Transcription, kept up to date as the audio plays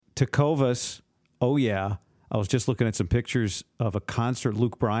Tecovas, oh yeah. I was just looking at some pictures of a concert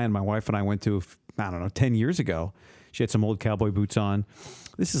Luke Bryan, my wife and I went to, 10 years ago. She had some old cowboy boots on.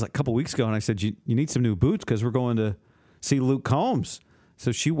 This is like a couple weeks ago, and I said, you need some new boots because we're going to see Luke Combs.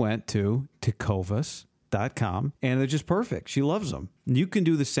 So she went to tecovas.com, and they're just perfect. She loves them. You can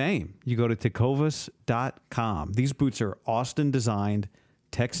do the same. You go to tecovas.com. These boots are Austin designed,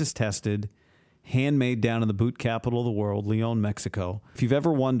 Texas tested, handmade down in the boot capital of the world, Leon, Mexico. If you've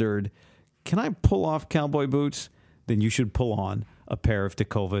ever wondered, can I pull off cowboy boots? Then you should pull on a pair of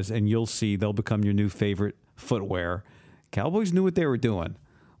Tecovas, and you'll see they'll become your new favorite footwear. Cowboys knew what they were doing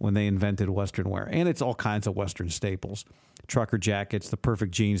when they invented Western wear, and it's all kinds of Western staples. Trucker jackets, the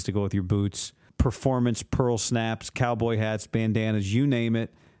perfect jeans to go with your boots, performance pearl snaps, cowboy hats, bandanas, you name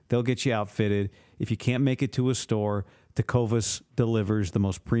it, they'll get you outfitted. If you can't make it to a store, Tecovas delivers the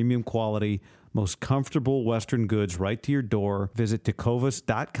most premium quality, most comfortable Western goods right to your door. Visit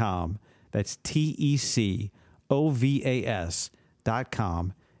tecovas.com. That's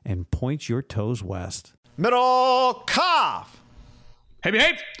TECOVAS.com and point your toes west. Middle cough. Hey,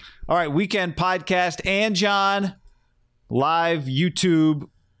 behave. All right, weekend podcast and John, live YouTube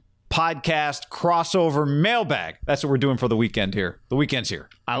podcast crossover mailbag. That's what we're doing for the weekend here. The weekend's here.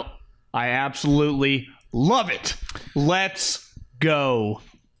 I absolutely love it. Let's go.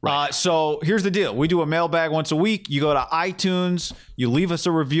 Right. So here's the deal. We do a mailbag once a week. You go to iTunes. You leave us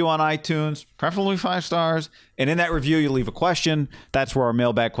a review on iTunes, preferably 5 stars. And in that review, you leave a question. That's where our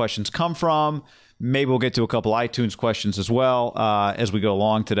mailbag questions come from. Maybe we'll get to a couple iTunes questions as well as we go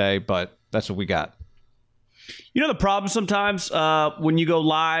along today. But that's what we got. You know the problem sometimes when you go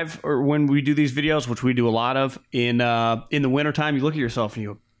live or when we do these videos, which we do a lot of in the wintertime, you look at yourself and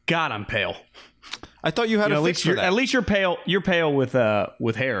you go, God, I'm pale. I thought you had a fix for that. At least you're pale. You're pale with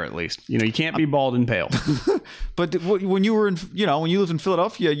hair. At least you can't be bald and pale. But when you were in, when you lived in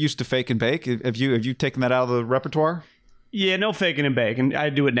Philadelphia, you used to fake and bake. Have you taken that out of the repertoire? Yeah, no faking and baking.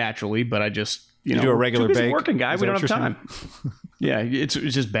 I do it naturally, but I just you do a regular too busy bake. Working guy, we don't have time. Yeah, it's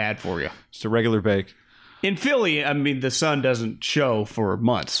just bad for you. It's a regular bake. In Philly, I mean, the sun doesn't show for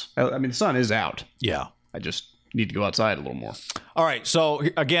months. I mean, the sun is out. Yeah, I just need to go outside a little more. All right. So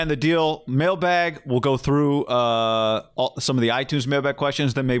again, the deal, mailbag, we'll go through some of the iTunes mailbag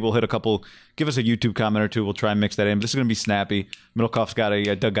questions. Then maybe we'll hit a couple, give us a YouTube comment or two. We'll try and mix that in. This is going to be snappy. Middlecoff's got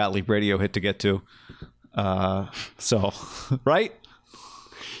a Doug Gottlieb radio hit to get to. Right?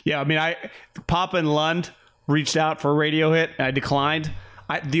 Yeah. I mean, Papa and Lund reached out for a radio hit and I declined.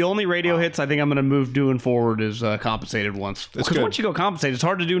 The only radio hits I think I'm going to move doing forward is compensated ones. Because once you go compensated, it's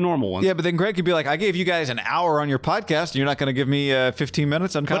hard to do normal ones. Yeah, but then Greg could be like, I gave you guys an hour on your podcast. And you're not going to give me 15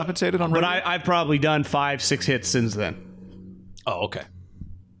 minutes uncompensated on radio? But I've probably done 5-6 hits since then. Oh, okay.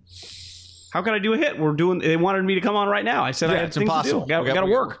 How can I do a hit? They wanted me to come on right now. I said I had it's things impossible. to do. Got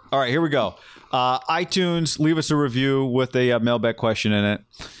to work. All right, here we go. iTunes, leave us a review with a mailbag question in it.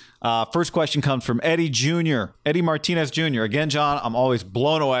 First question comes from Eddie Jr., Eddie Martinez Jr. Again, John, I'm always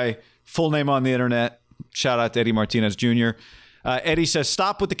blown away. Full name on the internet. Shout out to Eddie Martinez Jr. Eddie says,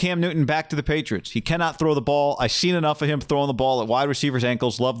 stop with the Cam Newton back to the Patriots. He cannot throw the ball. I've seen enough of him throwing the ball at wide receivers'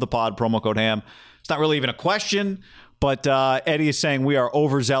 ankles. Love the pod, promo code HAM. It's not really even a question, but Eddie is saying we are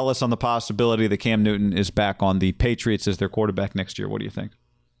overzealous on the possibility that Cam Newton is back on the Patriots as their quarterback next year. What do you think?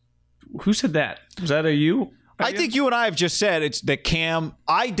 Who said that? Was that a you? I think you and I have just said it's that Cam.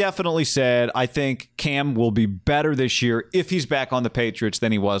 I definitely said I think Cam will be better this year if he's back on the Patriots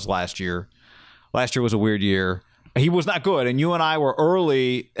than he was last year. Last year was a weird year. He was not good. And you and I were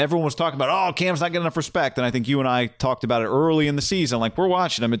early. Everyone was talking about, oh, Cam's not getting enough respect. And I think you and I talked about it early in the season. Like, we're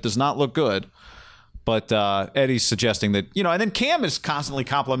watching him. It does not look good. But Eddie's suggesting that, and then Cam is constantly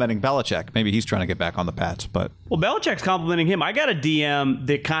complimenting Belichick. Maybe he's trying to get back on the Pats. But well, Belichick's complimenting him. I got a DM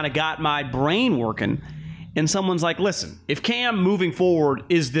that kind of got my brain working. And someone's like, listen, if Cam moving forward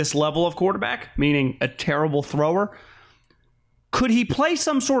is this level of quarterback, meaning a terrible thrower, could he play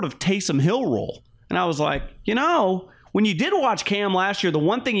some sort of Taysom Hill role? And I was like, when you did watch Cam last year, the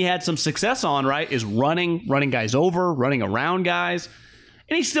one thing he had some success on, right, is running guys over, running around guys.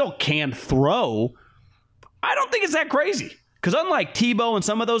 And he still can throw. I don't think it's that crazy. Because unlike Tebow and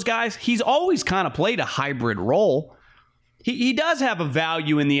some of those guys, he's always kind of played a hybrid role. He does have a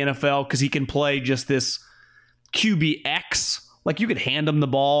value in the NFL because he can play just this QBX. Like, you could hand him the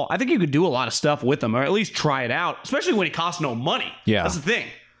ball. I think you could do a lot of stuff with him, or at least try it out, especially when it costs no money. Yeah. That's the thing.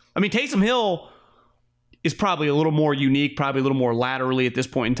 I mean, Taysom Hill is probably a little more unique, probably a little more laterally at this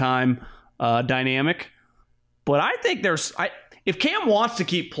point in time dynamic. But I think if Cam wants to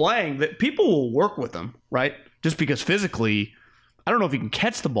keep playing, that people will work with him, right? Just because physically, I don't know if he can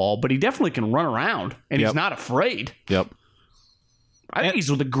catch the ball, but he definitely can run around, and he's not afraid. Yep. I think he's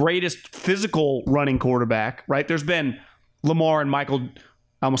the greatest physical running quarterback, right? There's been Lamar and Michael.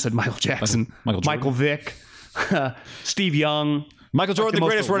 I almost said Michael Jackson. Michael Vick. Steve Young. Michael Jordan, the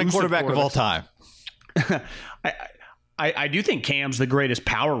greatest running quarterback of all time. I do think Cam's the greatest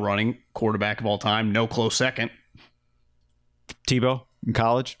power running quarterback of all time. No close second. Tebow in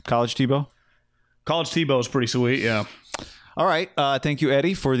college. College Tebow. College Tebow is pretty sweet, yeah. All right. Thank you,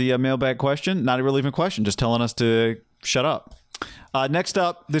 Eddie, for the mailbag question. Not really even a question, just telling us to shut up. Next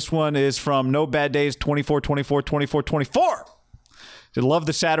up, this one is from No Bad Days 24. I love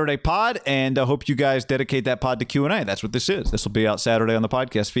the Saturday pod, and I hope you guys dedicate that pod to Q&A. That's what this is. This will be out Saturday on the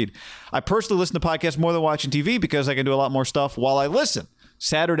podcast feed. I personally listen to podcasts more than watching TV because I can do a lot more stuff while I listen.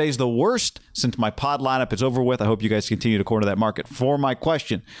 Saturday's the worst since my pod lineup is over with. I hope you guys continue to corner that market. For my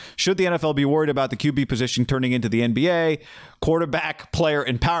question, should the NFL be worried about the QB position turning into the NBA? Quarterback player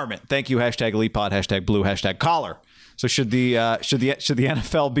empowerment. Thank you. #ElitePod, #Blue, #Collar. So should the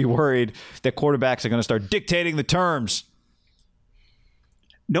NFL be worried that quarterbacks are going to start dictating the terms?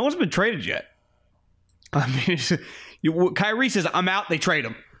 No one's been traded yet. I mean, Kyrie says, I'm out. They trade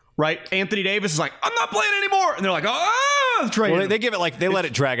him, right? Anthony Davis is like, I'm not playing anymore. And they're like, trade him. They give it they let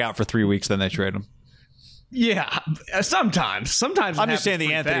it drag out for 3 weeks, then they trade him. Yeah, sometimes. I'm just saying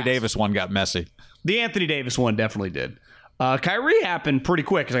the Anthony Davis one got messy. The Anthony Davis one definitely did. Kyrie happened pretty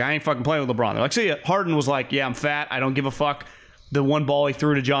quick. He's like, I ain't fucking playing with LeBron. They're like, see ya. Harden was like, yeah, I'm fat. I don't give a fuck. The one ball he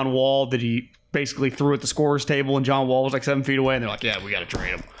threw to John Wall that he basically threw at the scorer's table, and John Wall was like 7 feet away, and they're like, yeah, we got to trade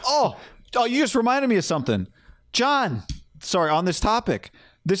him. Oh, you just reminded me of something. John, sorry, on this topic,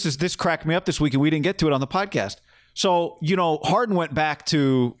 this cracked me up this week, and we didn't get to it on the podcast. So, Harden went back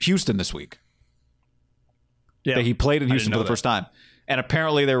to Houston this week. Yeah. He played in Houston for the first time. And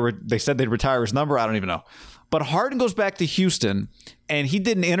apparently they said they'd retire his number. I don't even know. But Harden goes back to Houston, and he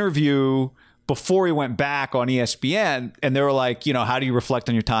did an interview before he went back on ESPN, and they were like, how do you reflect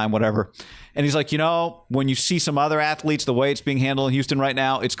on your time, whatever. And he's like, when you see some other athletes, the way it's being handled in Houston right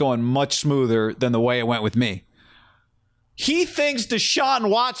now, it's going much smoother than the way it went with me. He thinks Deshaun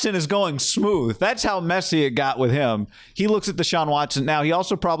Watson is going smooth. That's how messy it got with him. He looks at Deshaun Watson. Now, he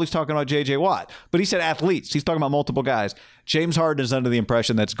also probably is talking about J.J. Watt, but he said athletes. He's talking about multiple guys. James Harden is under the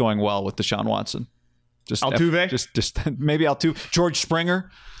impression that's going well with Deshaun Watson. Altuve? Just maybe Altuve. George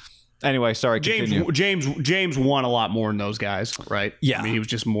Springer. Anyway, sorry. James won a lot more than those guys, right? Yeah. I mean, he was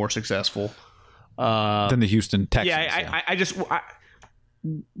just more successful than the Houston Texans. Yeah,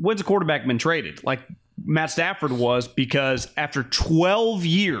 when's a quarterback been traded? Like Matt Stafford was, because after 12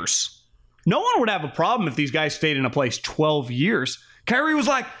 years, no one would have a problem if these guys stayed in a place 12 years. Kyrie was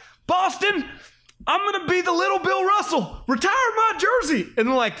like, Boston, I'm going to be the little Bill Russell. Retire my jersey. And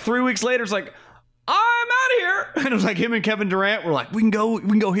then like 3 weeks later, it's like, I'm out of here. And it was like him and Kevin Durant were like, we can go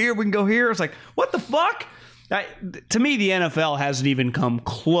here, we can go here. It's like, what the fuck? To me, the NFL hasn't even come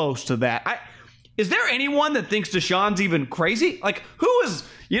close to that. Is there anyone that thinks Deshaun's even crazy? Like, who is,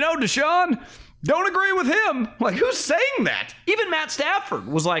 Deshaun, don't agree with him. Like, who's saying that? Even Matt Stafford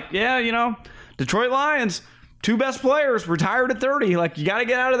was like, yeah, Detroit Lions, 2 best players, retired at 30. Like, you got to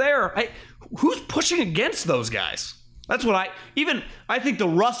get out of there. Who's pushing against those guys? That's what I think the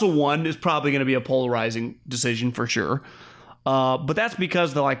Russell one is probably going to be a polarizing decision for sure. But that's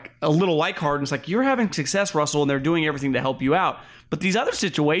because they're like a little like Harden. It's like, you're having success, Russell, and they're doing everything to help you out. But these other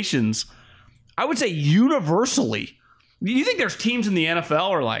situations, I would say universally, you think there's teams in the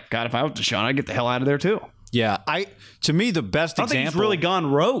NFL are like, God, if I was Deshaun, I'd get the hell out of there too. Yeah. To me, the best example. I think he's really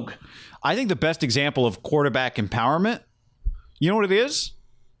gone rogue. I think the best example of quarterback empowerment, you know what it is?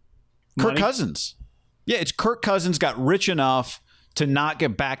 Kirk Cousins. Yeah, it's Kirk Cousins got rich enough to not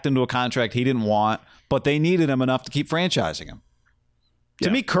get backed into a contract he didn't want, but they needed him enough to keep franchising him. Yeah.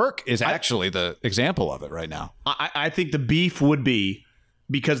 To me, Kirk is actually the example of it right now. I think the beef would be,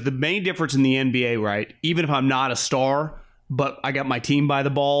 because the main difference in the NBA, right, even if I'm not a star, but I got my team by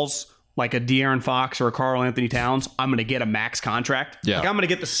the balls, like a De'Aaron Fox or a Karl Anthony Towns, I'm going to get a max contract. Yeah. Like I'm going to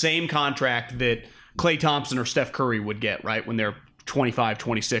get the same contract that Klay Thompson or Steph Curry would get, right, when they're 25,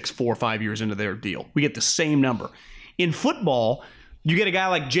 26, 4 or 5 years into their deal. We get the same number. In football, you get a guy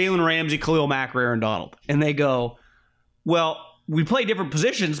like Jalen Ramsey, Khalil Mack, or Aaron Donald, and they go, well, we play different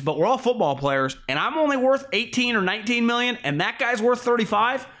positions, but we're all football players, and I'm only worth 18 or 19 million, and that guy's worth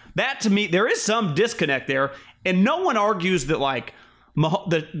 35. That, to me, there is some disconnect there, and no one argues that, like,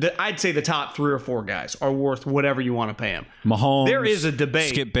 I'd say the top 3 or 4 guys are worth whatever you want to pay them. Mahomes, there is a debate.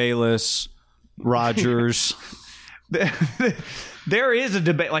 Skip Bayless, Rodgers. There is a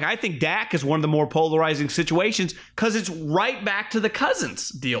debate. Like, I think Dak is one of the more polarizing situations because it's right back to the Cousins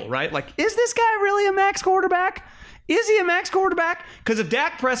deal, right? Like, is this guy really a max quarterback? Is he a max quarterback? Because if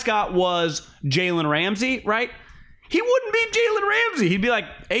Dak Prescott was Jalen Ramsey, right, he wouldn't be Jalen Ramsey. He'd be like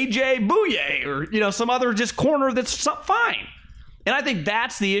AJ Bouye or some other just corner that's fine. And I think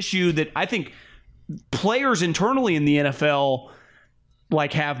that's the issue that I think players internally in the NFL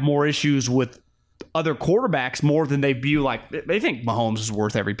have more issues with other quarterbacks more than they view they think Mahomes is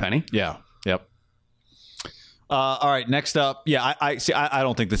worth every penny. Yeah. Yep. All right. Next up. Yeah. I see. I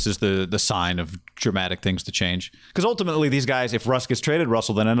don't think this is the sign of dramatic things to change, because ultimately these guys, if Russ gets traded, Russ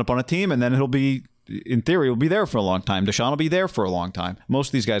will then end up on a team, and then he'll be, in theory, he'll be there for a long time. Deshaun will be there for a long time. Most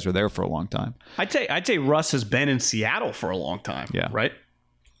of these guys are there for a long time. I'd say Russ has been in Seattle for a long time. Yeah. Right.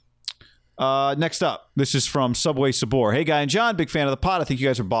 Next up, this is from Subway Sabor. Hey, Guy and John, big fan of the pod. I think you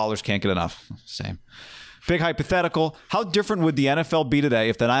guys are ballers. Can't get enough. Same. Big hypothetical. How different would the NFL be today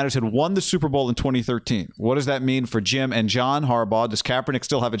if the Niners had won the Super Bowl in 2013? What does that mean for Jim and John Harbaugh? Does Kaepernick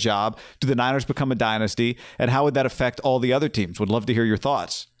still have a job? Do the Niners become a dynasty? And how would that affect all the other teams? Would love to hear your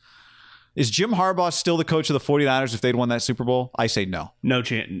thoughts. Is Jim Harbaugh still the coach of the 49ers if they'd won that Super Bowl? I say no. No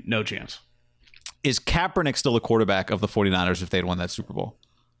chance. Is Kaepernick still the quarterback of the 49ers if they'd won that Super Bowl?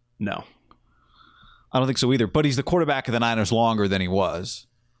 No. I don't think so either. But he's the quarterback of the Niners longer than he was.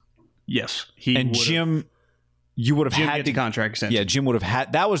 Yes. Jim, you would have had the contract extension. Yeah, Jim would have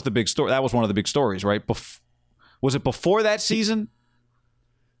had. That was the big story. That was one of the big stories, right? Was it before that season?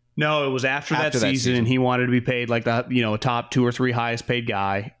 No, it was after that season, and he wanted to be paid like a top 2 or 3 highest paid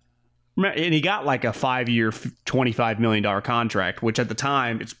guy. And he got like a 5-year, $25 million contract, which at the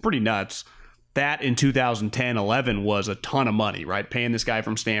time, it's pretty nuts. That in 2010-11 was a ton of money, right? Paying this guy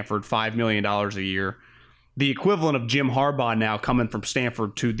from Stanford $5 million a year. The equivalent of Jim Harbaugh now coming from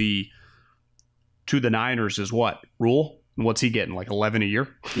Stanford to the Niners is what? Rule? What's he getting? Like 11 a year?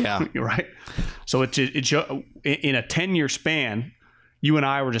 Yeah. Right? So it's in a 10-year span, you and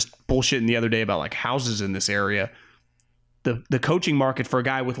I were just bullshitting the other day about houses in this area. The coaching market for a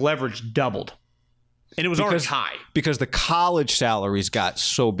guy with leverage doubled. And it was already high. Because the college salaries got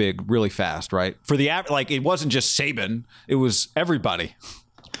so big really fast, right? For the it wasn't just Saban, it was everybody.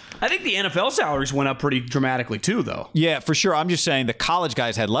 I think the NFL salaries went up pretty dramatically too, though. Yeah, for sure. I'm just saying the college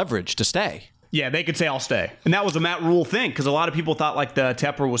guys had leverage to stay. Yeah, they could say, I'll stay. And that was a Matt Rule thing, because a lot of people thought the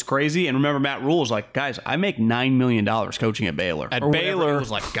Tepper was crazy. And remember, Matt Rule was like, guys, I make $9 million coaching at Baylor. Baylor. It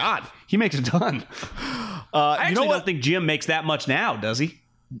was like, God, he makes a ton. I actually don't think Jim makes that much now, does he?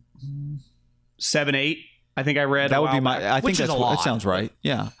 7, 8. I think I read. That would be my. I think that sounds right.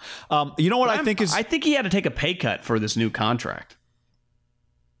 Yeah. You know what I think is? I think he had to take a pay cut for this new contract.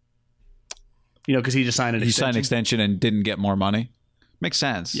 Because he just signed an extension. He signed an extension and didn't get more money. Makes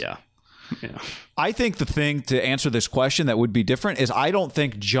sense. Yeah. I think the thing to answer this question that would be different is I don't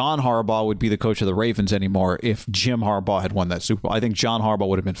think John Harbaugh would be the coach of the Ravens anymore if Jim Harbaugh had won that Super Bowl. I think John Harbaugh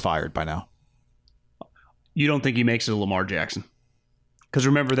would have been fired by now. You don't think he makes it to Lamar Jackson? Because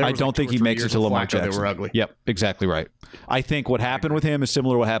remember, I don't think he makes it to Lamar Jackson. They were ugly. Yep, exactly right. I think what happened with him is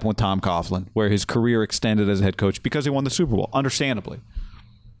similar to what happened with Tom Coughlin, where his career extended as a head coach because he won the Super Bowl, understandably.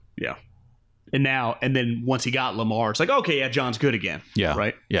 Yeah. And then once he got Lamar, it's like, okay, yeah, John's good again. Yeah.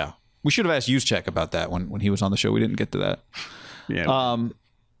 Right? Yeah. We should have asked Juszczyk about that when he was on the show. We didn't get to that. Yeah. All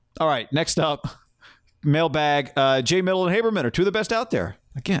right, next up, mailbag. Jay Middle and Haberman are two of the best out there.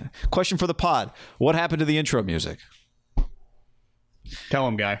 Again, question for the pod. What happened to the intro music? Tell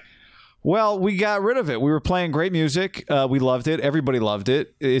him, Guy. Well, we got rid of it. We were playing great music. We loved it. Everybody loved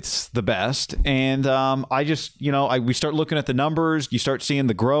it. It's the best. And I just, we start looking at the numbers. You start seeing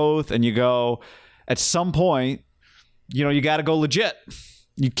the growth, and you go, at some point, you got to go legit.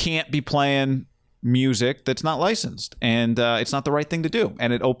 You can't be playing music that's not licensed, and it's not the right thing to do.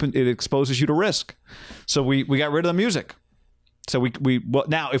 And it exposes you to risk. So we got rid of the music. So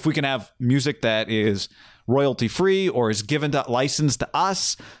now if we can have music that is royalty free or is given to license to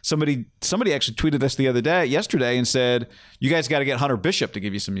us. Somebody actually tweeted us yesterday and said, you guys got to get Hunter Bishop to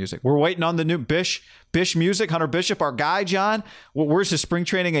give you some music. We're waiting on the new Bish music. Hunter Bishop, our guy, John. Where's his spring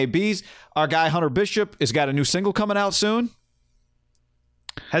training ABs? Our guy Hunter Bishop has got a new single coming out soon.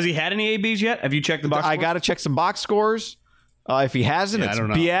 Has he had any ABs yet? Have you checked the box scores? I got to check some box scores. If he hasn't, it's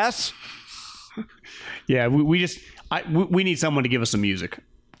BS. Yeah, we need someone to give us some music,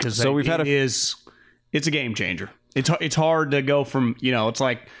 because it's a game changer. It's hard to go from, it's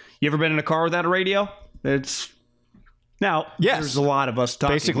like, you ever been in a car without a radio? There's a lot of us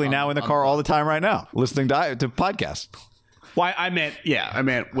talking. Basically now in the car all the time right now, listening to podcasts. Why I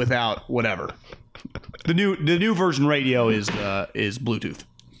meant without whatever. The new version radio is Bluetooth.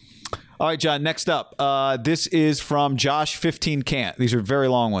 All right, John, next up. This is from Josh 15 Can't. These are very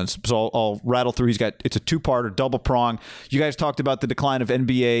long ones, so I'll rattle through. It's a two-parter, double prong. You guys talked about the decline of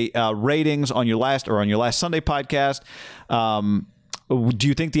NBA ratings on your last Sunday podcast. Do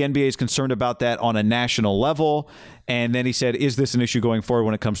you think the NBA is concerned about that on a national level? And then he said, is this an issue going forward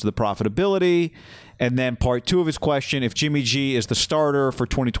when it comes to the profitability? And then part 2 of his question, if Jimmy G is the starter for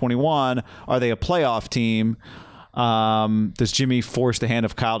 2021, are they a playoff team? Does Jimmy force the hand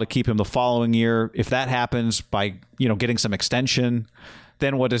of Kyle to keep him the following year? If that happens by, getting some extension,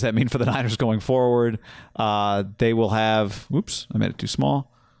 then what does that mean for the Niners going forward? They will have, oops, I made it too small.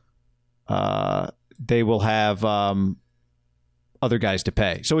 They will have other guys to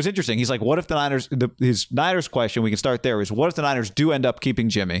pay. So it's interesting. He's like, what if the Niners, his Niners question, we can start there, is what if the Niners do end up keeping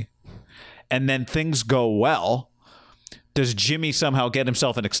Jimmy and then things go well? Does Jimmy somehow get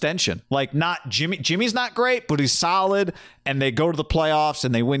himself an extension? Like, not Jimmy. Jimmy's not great, but he's solid, and they go to the playoffs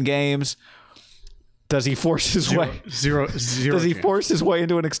and they win games. Does he force his way? Zero. Does he force his way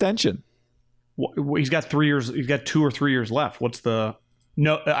into an extension? He's got 3 years. He's got 2 or 3 years left. What's the?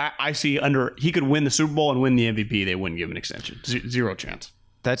 No, I see he could win the Super Bowl and win the MVP. They wouldn't give him an extension. Zero chance.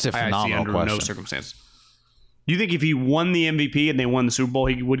 That's a phenomenal I see under question. no circumstance. Do you think if he won the MVP and they won the Super Bowl,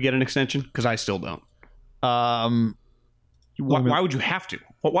 he would get an extension? Because I still don't. Why would you have to?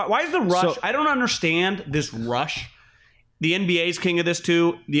 Why is the rush? I don't understand this rush. The NBA's king of this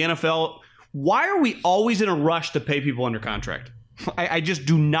too. The NFL. Why are we always in a rush to pay people under contract? I just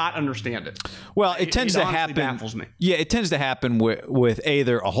do not understand it. Well, it tends to happen. Baffles me. Yeah, it tends to happen with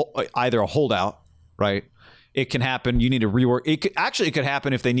either a holdout, right? It can happen. You need to rework. It could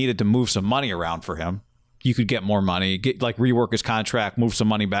happen if they needed to move some money around for him. You could get more money, rework his contract, move some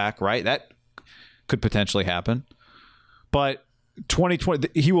money back, right? That could potentially happen. But 2020,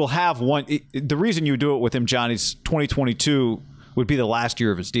 he will have one. The reason you do it with him, John, is 2022 would be the last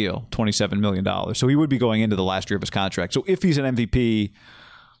year of his deal, $27 million. So he would be going into the last year of his contract. So if he's an MVP,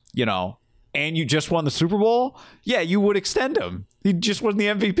 and you just won the Super Bowl, yeah, you would extend him. He just won the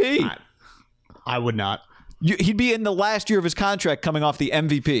MVP. I would not. He'd be in the last year of his contract coming off the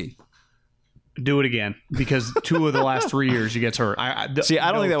MVP. Do it again, because 2 of the last 3 years he gets hurt. I don't think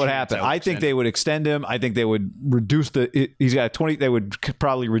that would happen. I think they would extend him. I think they would reduce he's got 20. They would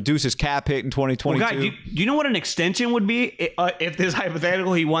probably reduce his cap hit in 2022. Well, God, do you know what an extension would be? If this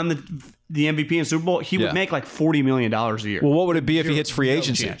hypothetical, he won the MVP and Super Bowl, he would make like $40 million a year. Well, what would it be if he hits free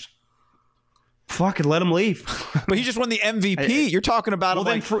agency? Chance. Fucking let him leave. But he just won the MVP. You're talking about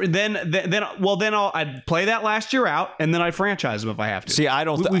then I'd play that last year out, and then I'd franchise him if I have to. See, I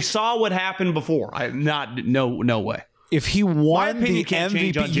don't. We saw what happened before. No way. If he won the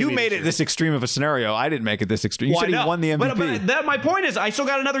MVP, you made it this extreme of a scenario. I didn't make it this extreme. You said he won the MVP. But my point is, I still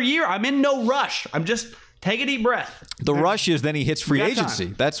got another year. I'm in no rush. I'm just take a deep breath. The rush is then he hits free agency.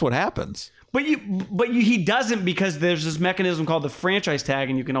 Time. That's what happens. But he doesn't, because there's this mechanism called the franchise tag,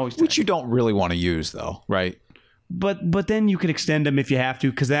 and you can always tag. Which you don't really want to use, though, right? But then you could extend him if you have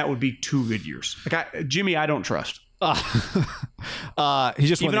to, because that would be 2 good years. Jimmy, I don't trust. He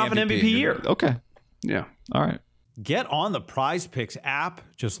just even won off an MVP year. Okay, yeah, all right. Get on the Prize Picks app,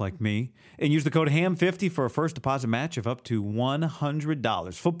 just like me, and use the code HAM50 for a first deposit match of up to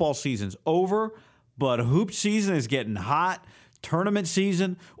 $100. Football season's over, but hoop season is getting hot. Tournament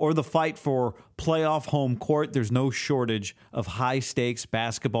season or the fight for playoff home court, there's no shortage of high-stakes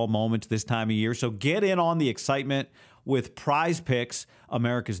basketball moments this time of year. So get in on the excitement with Prize Picks,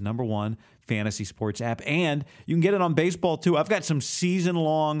 America's #1 fantasy sports app. And you can get it on baseball, too. I've got some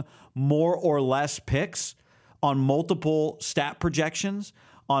season-long, more or less picks on multiple stat projections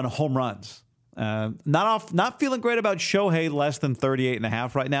on home runs. Not feeling great about Shohei, less than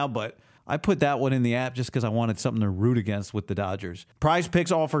 38.5 right now, but I put that one in the app just because I wanted something to root against with the Dodgers. Prize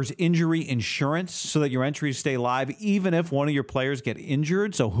Picks offers injury insurance so that your entries stay live even if one of your players get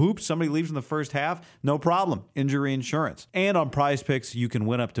injured. So hoops, somebody leaves in the first half, no problem. Injury insurance. And on Prize Picks, you can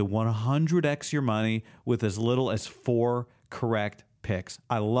win up to 100x your money with as little as 4 correct picks.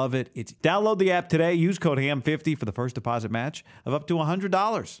 I love it. Download the app today. Use code HAM50 for the first deposit match of up to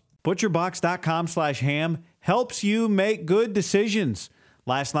 $100. ButcherBox.com/ham helps you make good decisions.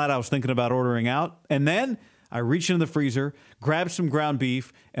 Last night I was thinking about ordering out, and then I reached into the freezer, grabbed some ground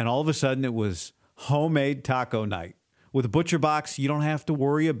beef, and all of a sudden it was homemade taco night. With ButcherBox, you don't have to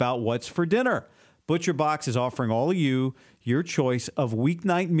worry about what's for dinner. ButcherBox is offering all of you your choice of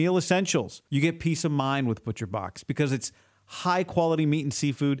weeknight meal essentials. You get peace of mind with ButcherBox because it's high-quality meat and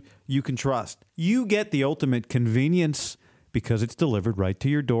seafood you can trust. You get the ultimate convenience because it's delivered right to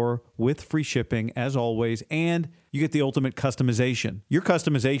your door with free shipping, as always, and you get the ultimate customization. Your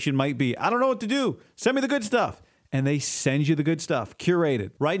customization might be, I don't know what to do. Send me the good stuff. And they send you the good stuff,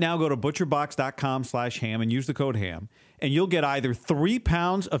 curated. Right now, go to butcherbox.com/ham and use the code HAM, and you'll get either 3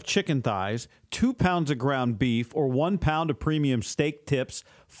 pounds of chicken thighs, 2 pounds of ground beef, or 1 pound of premium steak tips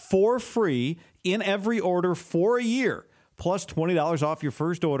for free in every order for a year. plus $20 off your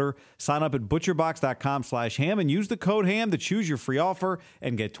first order. Sign up at butcherbox.com/ham and use the code HAM to choose your free offer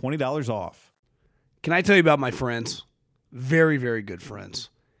and get $20 off. Can I tell you about my friends? Very, very good friends.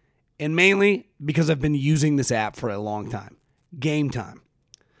 And mainly because I've been using this app for a long time. Game Time.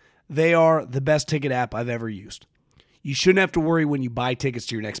 They are the best ticket app I've ever used. You shouldn't have to worry when you buy tickets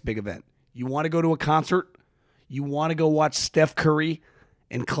to your next big event. You want to go to a concert? You want to go watch Steph Curry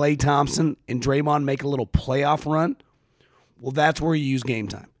and Klay Thompson and Draymond make a little playoff run? Well, that's where you use Game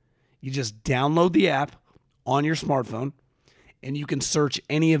Time. You just download the app on your smartphone, and you can search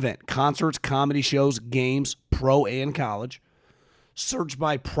any event, concerts, comedy shows, games, pro and college. Search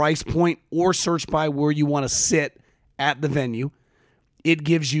by price point or search by where you want to sit at the venue. It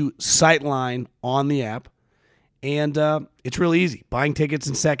gives you sightline on the app, and it's really easy. Buying tickets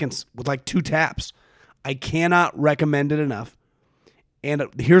in seconds with like 2 taps. I cannot recommend it enough. And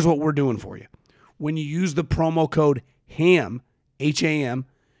here's what we're doing for you. When you use the promo code HAM, H-A-M,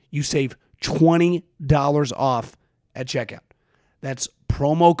 you save $20 off at checkout. That's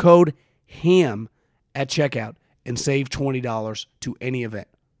promo code HAM at checkout and save $20 to any event.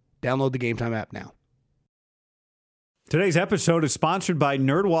 Download the Game Time app now. Today's episode is sponsored by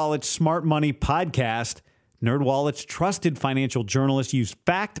NerdWallet's Smart Money Podcast. NerdWallet's trusted financial journalists use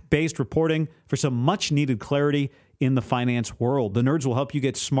fact-based reporting for some much-needed clarity in the finance world. The nerds will help you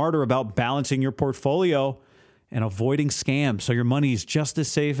get smarter about balancing your portfolio and avoiding scams so your money is just as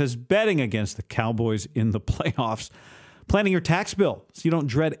safe as betting against the Cowboys in the playoffs. Planning your tax bill so you don't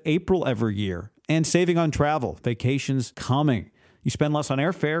dread April every year. And saving on travel. Vacations coming. You spend less on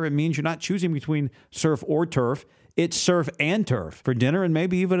airfare. It means you're not choosing between surf or turf. It's surf and turf for dinner and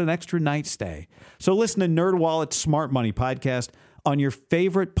maybe even an extra night stay. So listen to NerdWallet's Smart Money Podcast on your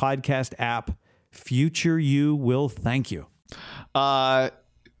favorite podcast app. Future you will thank you. The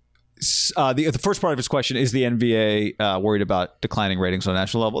first part of his question, is the NBA worried about declining ratings on a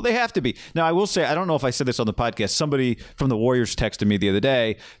national level? They have to be. Now, I will say, I don't know if I said this on the podcast. Somebody from the Warriors texted me the other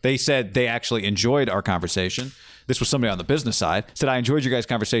day. They said they actually enjoyed our conversation. This was somebody on the business side. Said, I enjoyed your guys'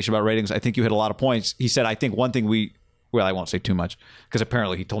 conversation about ratings. I think you hit a lot of points. He said, I think one thing well, I won't say too much because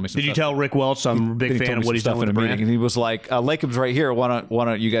apparently he told me some Did stuff. You tell Rick Welch I'm a big fan of what he's done with the brand? And he was like, Lacob's right here. Why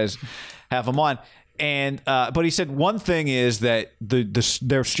don't you guys have him on? And but he said one thing is that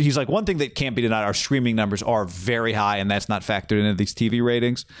he's like, one thing that can't be denied, our streaming numbers are very high, and that's not factored into these TV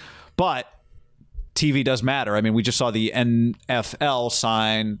ratings. But TV does matter. I mean, we just saw the NFL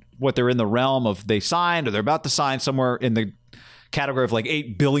sign what they're in the realm of they signed or they're about to sign somewhere in the category of like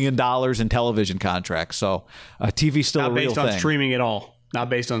 $8 billion in television contracts. So TV's still a real thing. Not based on streaming at all. Not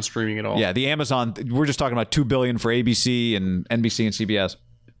based on streaming at all. Yeah, the Amazon, we're just talking about $2 billion for ABC and NBC and CBS.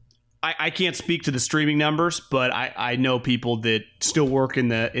 I can't speak to the streaming numbers, but I know people that still work in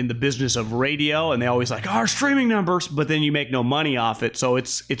the business of radio, and they always like our streaming numbers, but then you make no money off it. So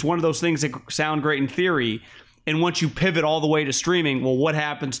it's one of those things that sound great in theory, and once you pivot all the way to streaming, well, what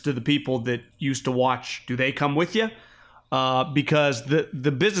happens to the people that used to watch? Do they come with you? Because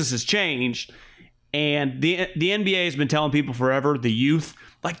the business has changed, and the NBA has been telling people forever, the youth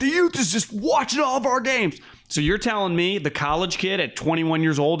is just watching all of our games. So you're telling me the college kid at 21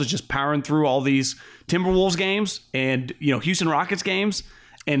 years old is just powering through all these Timberwolves games and Houston Rockets games?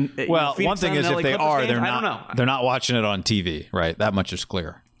 And well, one thing is if they are, games? they're not watching it on TV, right? That much is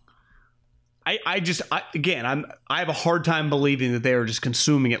clear. I have a hard time believing that they are just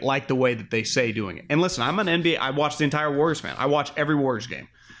consuming it like the way that they say doing it. And listen, I'm an NBA. I watch the entire Warriors fan. I watch every Warriors game.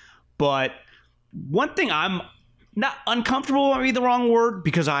 But one thing I'm not uncomfortable might be the wrong word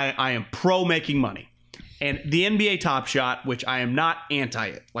because I am pro making money. And the NBA Top Shot, which I am not anti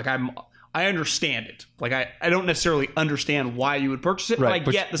it. Like I understand it. Like I don't necessarily understand why you would purchase it, right,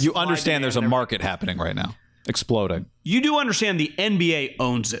 but I get the you understand there's a market happening right now. Exploding. You do understand the NBA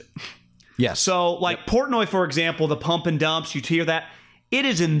owns it. Yes. So like Portnoy, for example, the pump and dumps, you hear that? It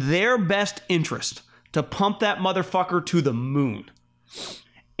is in their best interest to pump that motherfucker to the moon.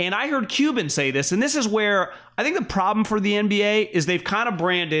 And I heard Cuban say this, and this is where I think the problem for the NBA is they've kind of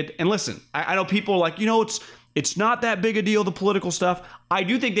branded, and listen, I know people are like, it's not that big a deal, the political stuff. I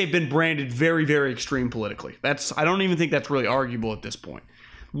do think they've been branded very, very extreme politically. I don't even think that's really arguable at this point.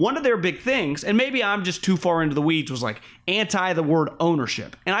 One of their big things, and maybe I'm just too far into the weeds, was like anti the word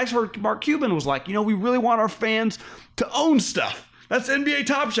ownership. And I heard Mark Cuban was like, we really want our fans to own stuff. That's NBA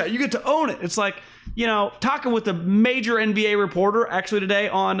Top Shot. You get to own it. It's like, talking with a major NBA reporter actually today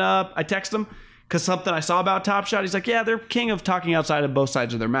on, I text him because something I saw about Top Shot. He's like, yeah, they're king of talking outside of both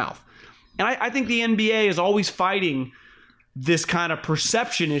sides of their mouth. And I think the NBA is always fighting this kind of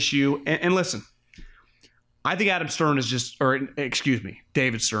perception issue. And listen, I think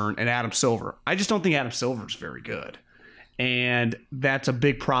David Stern and Adam Silver. I just don't think Adam Silver is very good. And that's a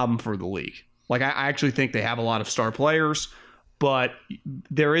big problem for the league. Like, I actually think they have a lot of star players, but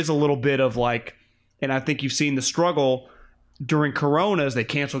there is a little bit of like, and I think you've seen the struggle during Corona as they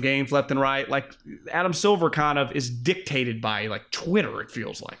cancel games left and right. Like, Adam Silver kind of is dictated by like Twitter, it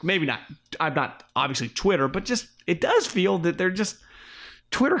feels like. Maybe not, I'm not obviously Twitter, but just it does feel that they're just,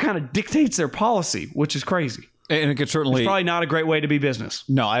 Twitter kind of dictates their policy, which is crazy. And it could certainly... It's probably not a great way to be business.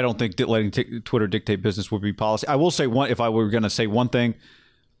 No, I don't think that letting Twitter dictate business would be policy. I will say one, if I were going to say one thing,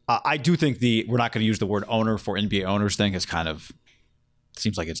 I do think we're not going to use the word owner for NBA owners thing has kind of,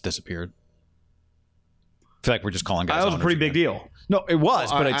 seems like it's disappeared. I feel like we're just calling guys That was a pretty big deal. No, it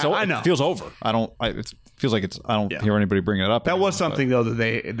was, but I know. it feels over. It feels like I don't hear anybody bringing it up. That was something, though,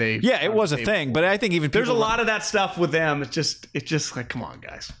 that they yeah, it was a thing, but I think even there's a lot of that stuff with them. It's just like, come on,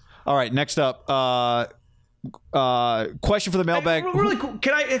 guys. All right, next up, question for the mailbag. Really cool.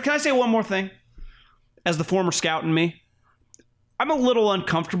 Can I say one more thing? As the former scout in me, I'm a little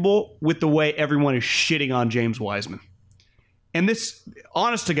uncomfortable with the way everyone is shitting on James Wiseman. And this,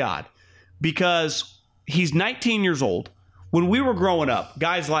 honest to God, because he's 19 years old. When we were growing up,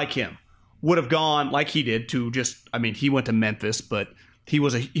 guys like him would have gone like he did to just, I mean, he went to Memphis, but he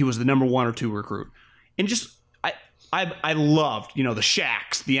was the number 1 or 2 recruit. And just, I loved, the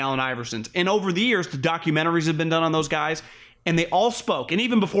Shaqs, the Allen Iversons. And over the years, the documentaries have been done on those guys. And they all spoke, and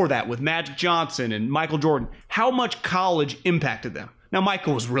even before that, with Magic Johnson and Michael Jordan, how much college impacted them. Now,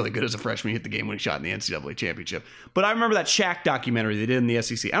 Michael was really good as a freshman. He hit the game-winning shot in the NCAA championship. But I remember that Shaq documentary they did in the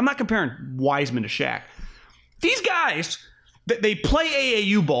SEC. I'm not comparing Wiseman to Shaq. These guys, they play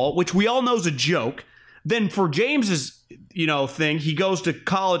AAU ball, which we all know is a joke. Then for James's, thing, he goes to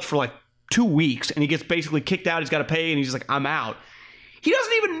college for like 2 weeks, and he gets basically kicked out. He's got to pay, and he's like, I'm out. He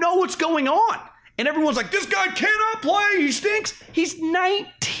doesn't even know what's going on. And everyone's like, this guy cannot play. He stinks. He's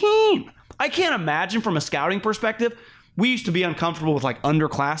 19. I can't imagine from a scouting perspective. We used to be uncomfortable with like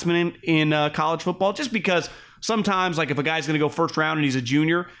underclassmen in college football just because sometimes like if a guy's going to go first round and he's a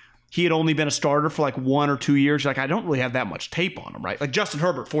junior, he had only been a starter for like 1 or 2 years. Like, I don't really have that much tape on him, right? Like Justin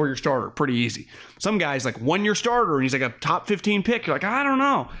Herbert, 4-year starter, pretty easy. Some guys like 1-year starter and he's like a top 15 pick. You're like, I don't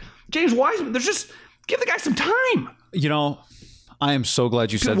know. James Wiseman, give the guy some time. I am so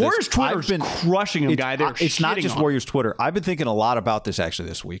glad you said this. Warriors Twitter's been crushing him, guy. It's not just Warriors Twitter. I've been thinking a lot about this actually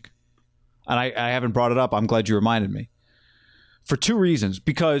this week. And I haven't brought it up. I'm glad you reminded me. For 2 reasons.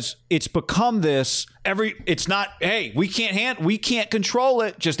 Because it's become this it's not, hey, we can't control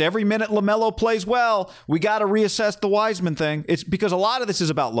it. Just every minute LaMelo plays well, we got to reassess the Wiseman thing. It's because a lot of this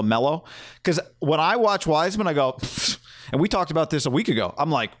is about LaMelo. Because when I watch Wiseman, I go, and we talked about this a week ago. I'm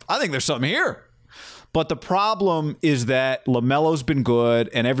like, I think there's something here. But the problem is that LaMelo's been good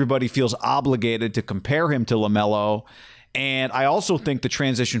and everybody feels obligated to compare him to LaMelo. And I also think the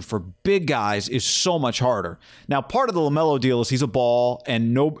transition for big guys is so much harder. Now, part of the LaMelo deal is he's a ball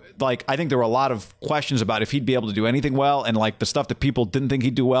and I think there were a lot of questions about if he'd be able to do anything well. And like the stuff that people didn't think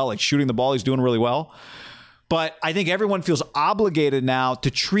he'd do well, like shooting the ball, he's doing really well. But I think everyone feels obligated now to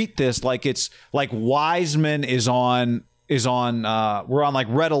treat this like it's like Wiseman we're on like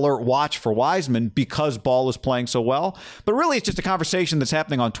red alert watch for Wiseman because Ball is playing so well. But really, it's just a conversation that's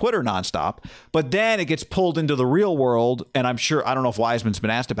happening on Twitter nonstop. But then it gets pulled into the real world. And I don't know if Wiseman's been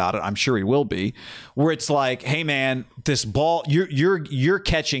asked about it. I'm sure he will be, where it's like, hey, man, this ball, you're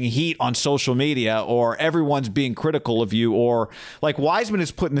catching heat on social media, or everyone's being critical of you, or like Wiseman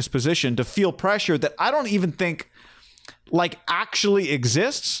is put in this position to feel pressure that I don't even think like actually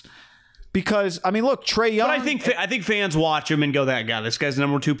exists. Because, I mean, look, Trae Young... But I think fans watch him and go, that guy, this guy's the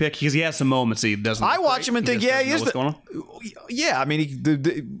number 2 pick, because he has some moments he doesn't... I watch him and think, yeah, he is... What's going on? Yeah, I mean, he does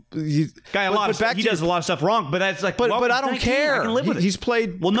a lot of stuff wrong, but that's like... But I don't care. I can live with it. He's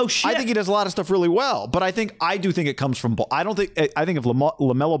played... Well, no shit. I think he does a lot of stuff really well, but I do think it comes from Ball. I think if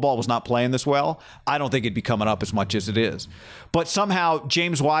LaMelo Ball was not playing this well, I don't think it'd be coming up as much as it is. But somehow,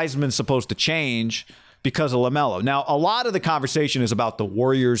 James Wiseman's supposed to change... because of LaMelo. Now, a lot of the conversation is about the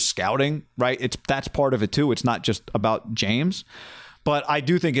Warriors scouting, right? That's part of it too. It's not just about James. But I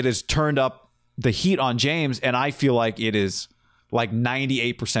do think it has turned up the heat on James, and I feel like it is like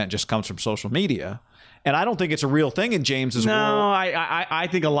 98% just comes from social media. And I don't think it's a real thing in James's world. No, I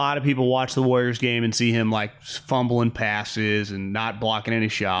think a lot of people watch the Warriors game and see him like fumbling passes and not blocking any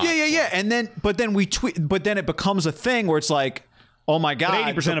shots. Yeah. And then it becomes a thing where it's like, oh my God!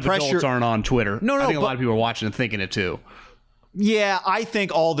 But 80% of adults aren't on Twitter. No, I think a lot of people are watching and thinking it too. Yeah, I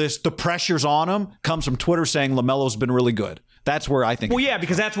think all the pressures on him comes from Twitter saying LaMelo's been really good. That's where I think. Well, yeah,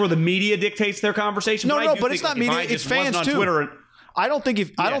 because that's where the media dictates their conversation. But it's not media; it's fans too. I think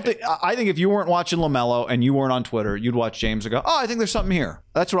if you weren't watching LaMelo and you weren't on Twitter, you'd watch James and go, "Oh, I think there's something here."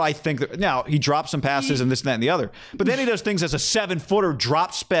 That's what I think. Now he drops some passes and this and that and the other, but then he does things as a 7-footer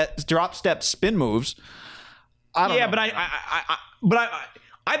drop step spin moves. I don't know. But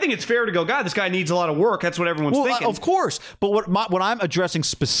I think it's fair to go, God, this guy needs a lot of work. That's what everyone's thinking. Of course. But what I'm addressing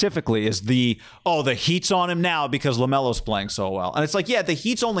specifically is the heat's on him now because LaMelo's playing so well. And it's like, yeah, the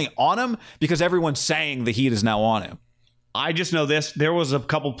heat's only on him because everyone's saying the heat is now on him. I just know this. There was a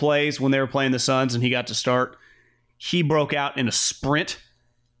couple plays when they were playing the Suns and he got to start. He broke out in a sprint,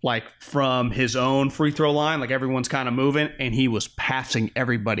 like from his own free throw line, like everyone's kind of moving, and he was passing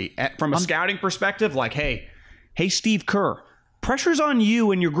everybody. From a scouting perspective, like, hey, Steve Kerr, pressure's on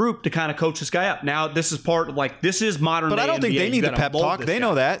you and your group to kind of coach this guy up. Now, this is part of this is modern day. But I don't think they need the pep talk. They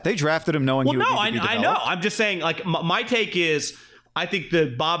know that. They drafted him knowing he would need to be developed. I know. I'm just saying, like, my take is I think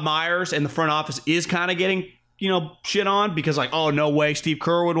that Bob Myers and the front office is kind of getting, shit on because, like, oh, no way Steve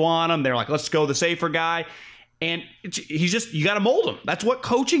Kerr would want him. They're like, let's go the safer guy. And he's just, you got to mold him. That's what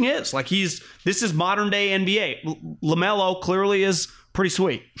coaching is. Like, this is modern day NBA. LaMelo clearly is pretty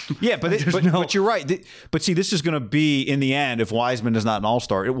sweet. Yeah, but you're right. But see, this is going to be, in the end, if Wiseman is not an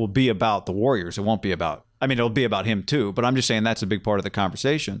all-star, it will be about the Warriors. It won't be about, it'll be about him too. But I'm just saying that's a big part of the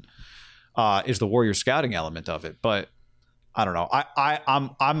conversation, is the Warriors scouting element of it. But I don't know.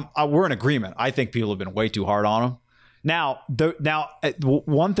 We're in agreement. I think people have been way too hard on him. Now,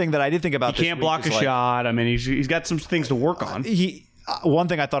 one thing that I did think about, he can't block a shot. I mean, he's got some things to work on. One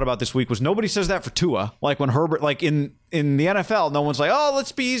thing I thought about this week was nobody says that for Tua. Like when Herbert, like in the NFL, no one's like, oh,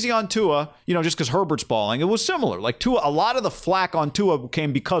 let's be easy on Tua, just because Herbert's balling. It was similar. Like Tua, a lot of the flack on Tua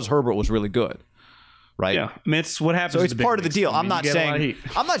came because Herbert was really good, right? Yeah, it's what happens. So it's part of the deal. I'm not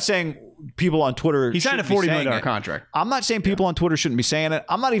saying people on Twitter. He signed a $40 million contract. I'm not saying people on Twitter shouldn't be saying it.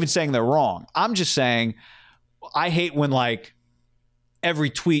 I'm not even saying they're wrong. I'm just saying I hate when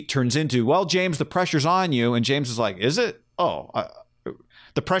every tweet turns into, well, James, the pressure's on you, and James is like, is it? Oh.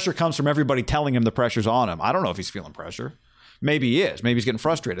 The pressure comes from everybody telling him the pressure's on him. I don't know if he's feeling pressure. Maybe he is. Maybe he's getting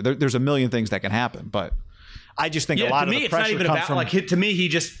frustrated. There's a million things that can happen. But I just think a lot of the pressure comes from... to me, he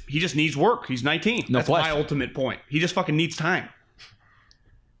just needs work. He's 19. That's my ultimate point. He just fucking needs time.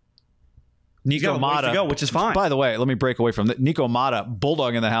 Nico Mata, to go, which is fine. By the way, let me break away from that. Nico Mata,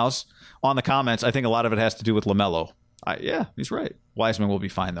 Bulldog in the house, on the comments. I think a lot of it has to do with LaMelo. Yeah, he's right. Wiseman will be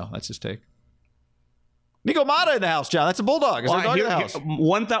fine, though. That's his take. Nico Mata in the house, John. That's a Bulldog. It's a dog in the house.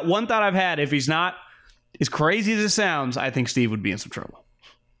 One thought I've had, if he's not as crazy as it sounds, I think Steve would be in some trouble.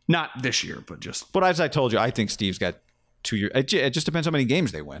 Not this year, but just... But as I told you, I think Steve's got 2 years. It just depends how many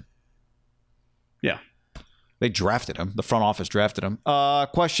games they win. Yeah. They drafted him. The front office drafted him.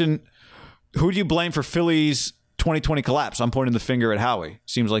 Question, who do you blame for Philly's 2020 collapse? I'm pointing the finger at Howie.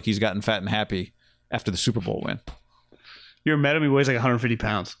 Seems like he's gotten fat and happy after the Super Bowl win. You ever met him? He weighs like 150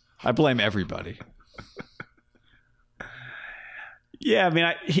 pounds. I blame everybody. Yeah, I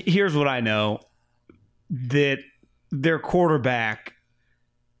mean, here's what I know. That their quarterback,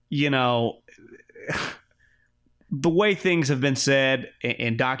 the way things have been said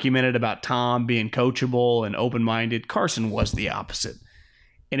and documented about Tom being coachable and open-minded, Carson was the opposite.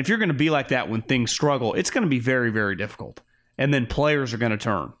 And if you're going to be like that when things struggle, it's going to be very, very difficult. And then players are going to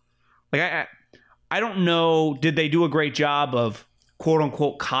turn. Like, I don't know, did they do a great job of,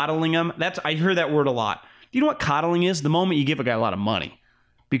 quote-unquote, coddling him? I hear that word a lot. Do you know what coddling is? The moment you give a guy a lot of money.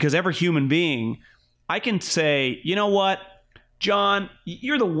 Because every human being, I can say, you know what, John,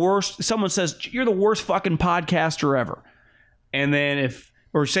 you're the worst. Someone says, you're the worst fucking podcaster ever. And then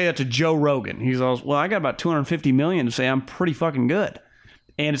or say that to Joe Rogan. He's always, well, I got about $250 million to say I'm pretty fucking good.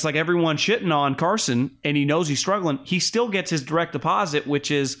 And it's like everyone shitting on Carson, and he knows he's struggling. He still gets his direct deposit, which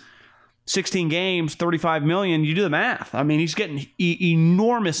is 16 games, $35 million. You do the math. I mean, he's getting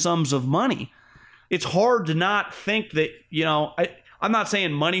enormous sums of money. It's hard to not think that, I'm not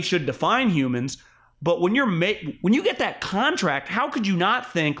saying money should define humans, but when you get that contract, how could you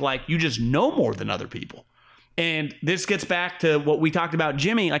not think like you just know more than other people? And this gets back to what we talked about,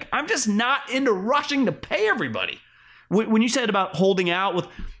 Jimmy. Like, I'm just not into rushing to pay everybody. When you said about holding out with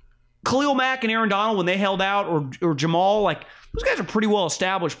Khalil Mack and Aaron Donald, when they held out, or Jamal, like, those guys are pretty well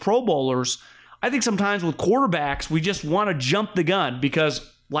established Pro Bowlers. I think sometimes with quarterbacks, we just want to jump the gun because,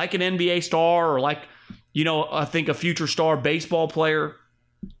 like an NBA star or like, I think a future star baseball player,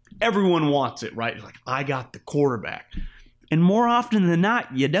 everyone wants it, right? Like, I got the quarterback. And more often than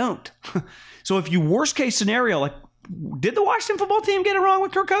not, you don't. So if you worst case scenario, like, did the Washington football team get it wrong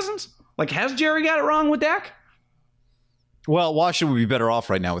with Kirk Cousins? Like, has Jerry got it wrong with Dak? Well, Washington would be better off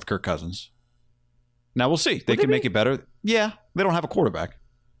right now with Kirk Cousins. Now we'll see. They can make it better. Yeah, they don't have a quarterback.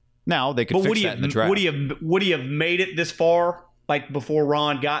 Now they could fix that in the draft. Would he have made it this far like before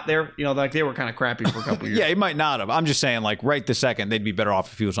Ron got there, like they were kind of crappy for a couple years. Yeah, he might not have. I'm just saying, like, right this second, they'd be better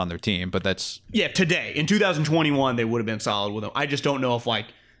off if he was on their team, but that's... Yeah, today. In 2021, they would have been solid with him. I just don't know if, like,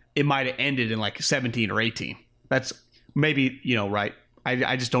 it might have ended in, like, 17 or 18. That's maybe, right.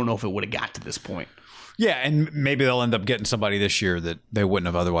 I just don't know if it would have got to this point. Yeah, and maybe they'll end up getting somebody this year that they wouldn't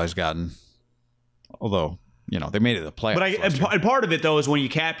have otherwise gotten. Although, they made it to the playoffs. But and part of it, though, is when you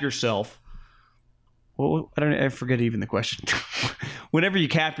cap yourself... Well, I forget even the question. Whenever you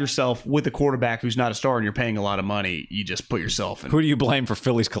cap yourself with a quarterback who's not a star and you're paying a lot of money, you just put yourself in. Who do you blame for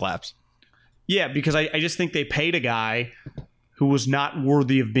Philly's collapse? Yeah, because I just think they paid a guy who was not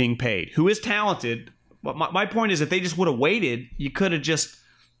worthy of being paid, who is talented. But my point is, if they just would have waited, you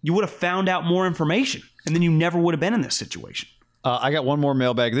would have found out more information, and then you never would have been in this situation. I got one more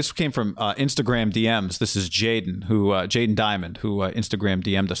mailbag. This came from Instagram DMs. This is Jaden Diamond, who Instagram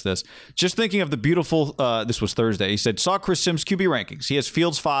DM'd us this. Just thinking of the beautiful, this was Thursday. He said, saw Chris Sims' QB rankings. He has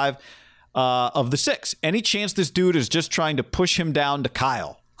Fields 5 of the 6. Any chance this dude is just trying to push him down to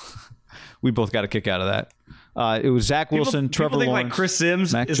Kyle? We both got a kick out of that. It was Zach Wilson, Trevor Lawrence. People think Lawrence, like Chris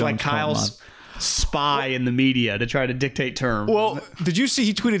Sims Mac is Jones, like Kyle's spy in the media to try to dictate terms. Well, did you see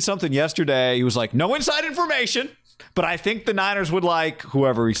he tweeted something yesterday? He was like, no inside information. But I think the Niners would like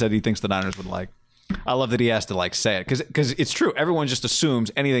whoever he said he thinks the Niners would like. I love that he has to like say it because it's true. Everyone just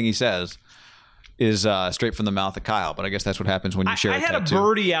assumes anything he says is straight from the mouth of Kyle. But I guess that's what happens when you share. I had a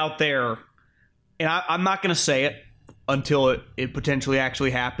birdie out there, and I'm not going to say it until it potentially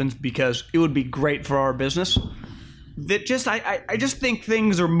actually happens because it would be great for our business. That just I just think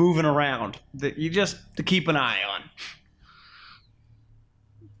things are moving around that you just to keep an eye on.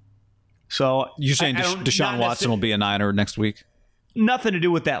 So you're saying Deshaun Watson will be a Niner next week? Nothing to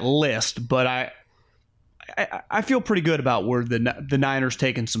do with that list, but I feel pretty good about where the Niners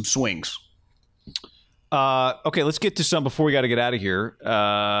taking some swings. Okay, let's get to some before we got to get out of here.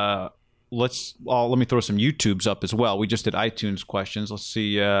 Let me throw some YouTubes up as well. We just did iTunes questions. Let's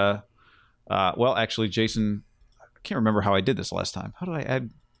see. Well, actually, Jason, I can't remember how I did this last time. How did I add?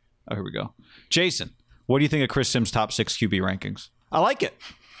 Oh, here we go. Jason, what do you think of Chris Sims' top 6 QB rankings? I like it.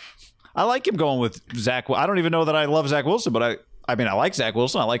 I like him going with Zach. I don't even know that I love Zach Wilson, but I mean, I like Zach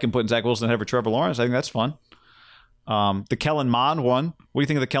Wilson. I like him putting Zach Wilson ahead of Trevor Lawrence. I think that's fun. The Kellen Mond one. What do you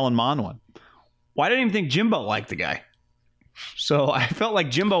think of the Kellen Mond one? Well, I didn't even think Jimbo liked the guy. So I felt like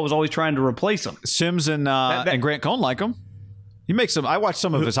Jimbo was always trying to replace him. Sims and Grant Cohn like him. He makes some. I watched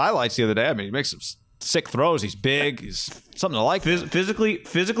some of his highlights the other day. I mean, he makes some sick throws. He's big. He's something to like.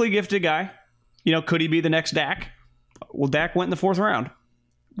 Physically gifted guy. Could he be the next Dak? Well, Dak went in the 4th round.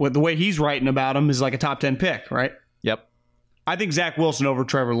 Well, the way he's writing about him is like a top 10 pick, right? Yep. I think Zach Wilson over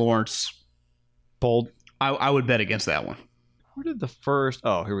Trevor Lawrence. Bold. I would bet against that one. Where did the first...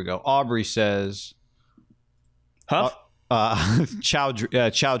 Oh, here we go. Aubrey says... Huff?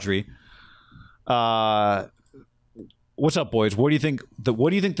 Chowdhury. What's up, boys? What do you think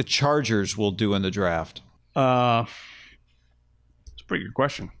the Chargers will do in the draft? It's a pretty good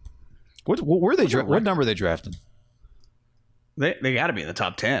question. What number are they drafting? They got to be in the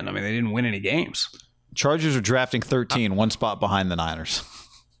top 10. I mean, they didn't win any games. Chargers are drafting 13, one spot behind the Niners.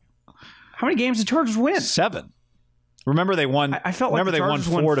 How many games did Chargers win? 7. Remember they won. I felt like they won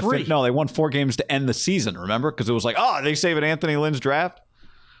 4 to 3. No, they won 4 games to end the season. Remember, because it was like, are they saving Anthony Lynn's draft?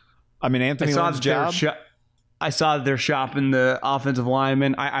 I mean, Anthony Lynn's job. I saw that they're shopping the offensive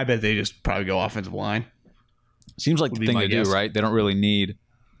lineman. I bet they just probably go offensive line. Seems like the thing to do, right? They don't really need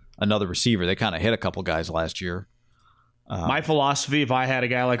another receiver. They kind of hit a couple guys last year. My philosophy, if I had a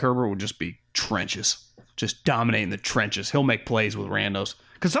guy like Herbert, would just be trenches. Just dominating the trenches. He'll make plays with randos.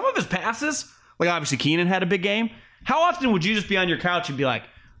 Because some of his passes, like obviously Keenan had a big game. How often would you just be on your couch and be like,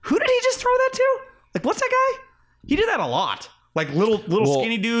 who did he just throw that to? Like, what's that guy? He did that a lot. Like little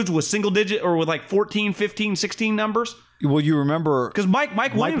skinny dudes with single digit or with like 14, 15, 16 numbers. Well, you remember... Because Mike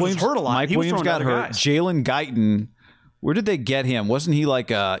Williams was hurt a lot. Mike Williams got hurt. Jalen Guyton, where did they get him? Wasn't he like...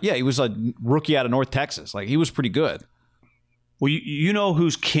 he was a rookie out of North Texas. Like, he was pretty good. Well, you know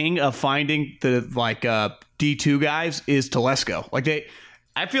who's king of finding the D2 guys is Telesco.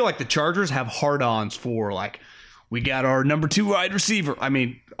 I feel like the Chargers have hard-ons for we got our number 2 wide receiver. I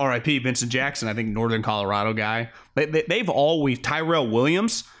mean, R.I.P. Vincent Jackson. I think Northern Colorado guy. They've always Tyrell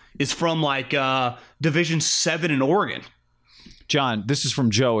Williams is from Division 7 in Oregon. John, this is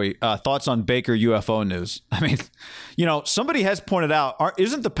from Joey. Thoughts on Baker UFO news? I mean, somebody has pointed out,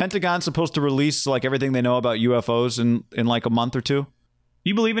 isn't the Pentagon supposed to release everything they know about UFOs in a month or 2?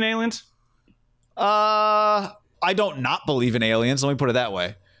 You believe in aliens? I don't not believe in aliens. Let me put it that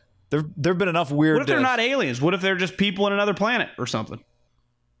way. There've been enough weird. What if they're not aliens? What if they're just people in another planet or something?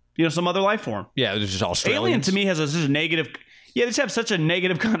 Some other life form. Yeah, they're just Australians. Alien to me has a negative. Yeah, they just have such a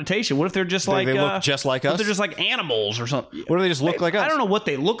negative connotation. What if they're just They look just like what us? if they're just like animals or something? What do they just look like us? I don't know what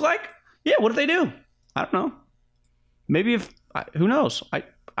they look like. Yeah, what do they do? I don't know. Maybe who knows?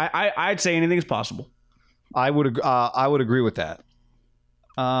 I'd say anything is possible. I would agree with that.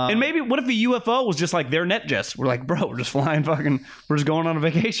 And maybe what if a UFO was just like their net jets? We're like, bro, we're just flying we're just going on a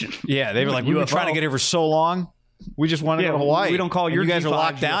vacation. Yeah, they were like, we've been trying to get here for so long. We just want to go to Hawaii. We don't call your you guys are G5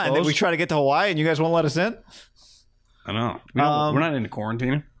 locked down, and then UFOs. we try to get to Hawaii, and you guys won't let us in. I know. We're not into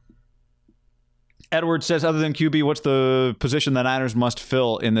quarantine. Edward says, other than QB, what's the position the Niners must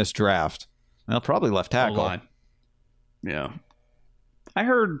fill in this draft? Well, probably left tackle. O-line. Yeah. I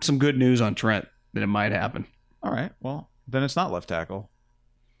heard some good news on Trent that it might happen. All right. Well, then it's not left tackle.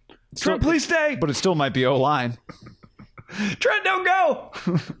 Trent, please stay. But it still might be O-line. Trent, don't go.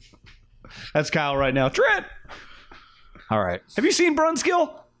 That's Kyle right now. Trent. All right. Have you seen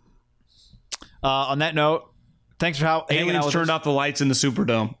Brunskill? On that note, thanks for hanging out Aliens with turned us. off the lights in the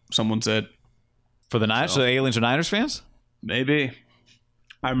Superdome, someone said. For the Niners? So the Aliens are Niners fans? Maybe.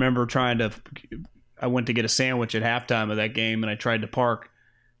 I remember I went to get a sandwich at halftime of that game, and I tried to park,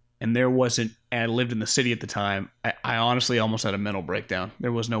 and there wasn't, and I lived in the city at the time. I honestly almost had a mental breakdown.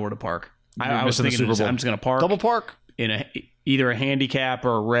 There was nowhere to park. I was thinking, I'm just going to park. Double park? In either a handicap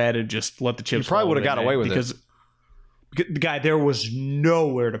or a red and just let the chips You probably fall would have got in away with because it. The guy, there was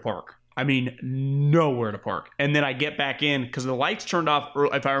nowhere to park. I mean, nowhere to park. And then I get back in because the lights turned off,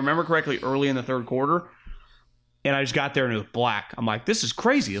 if I remember correctly, early in the third quarter. And I just got there and it was black. I'm like, this is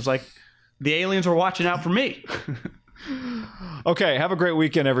crazy. It was like the aliens were watching out for me. Okay, have a great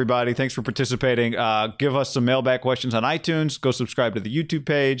weekend, everybody. Thanks for participating. Give us some mailbag questions on iTunes. Go subscribe to the YouTube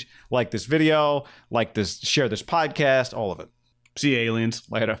page. Like this video. Share this podcast. All of it. See you, aliens.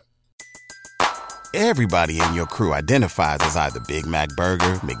 Later. Everybody in your crew identifies as either Big Mac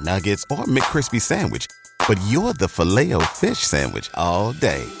Burger, McNuggets, or McCrispy Sandwich. But you're the Filet-O-Fish Sandwich all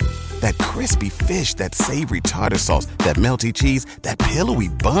day. That crispy fish, that savory tartar sauce, that melty cheese, that pillowy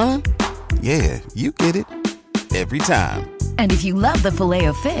bun. Yeah, you get it. Every time. And if you love the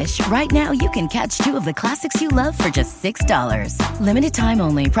Filet-O-Fish, right now you can catch two of the classics you love for just $6. Limited time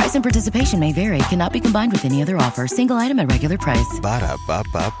only. Price and participation may vary. Cannot be combined with any other offer. Single item at regular price.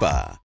 Ba-da-ba-ba-ba.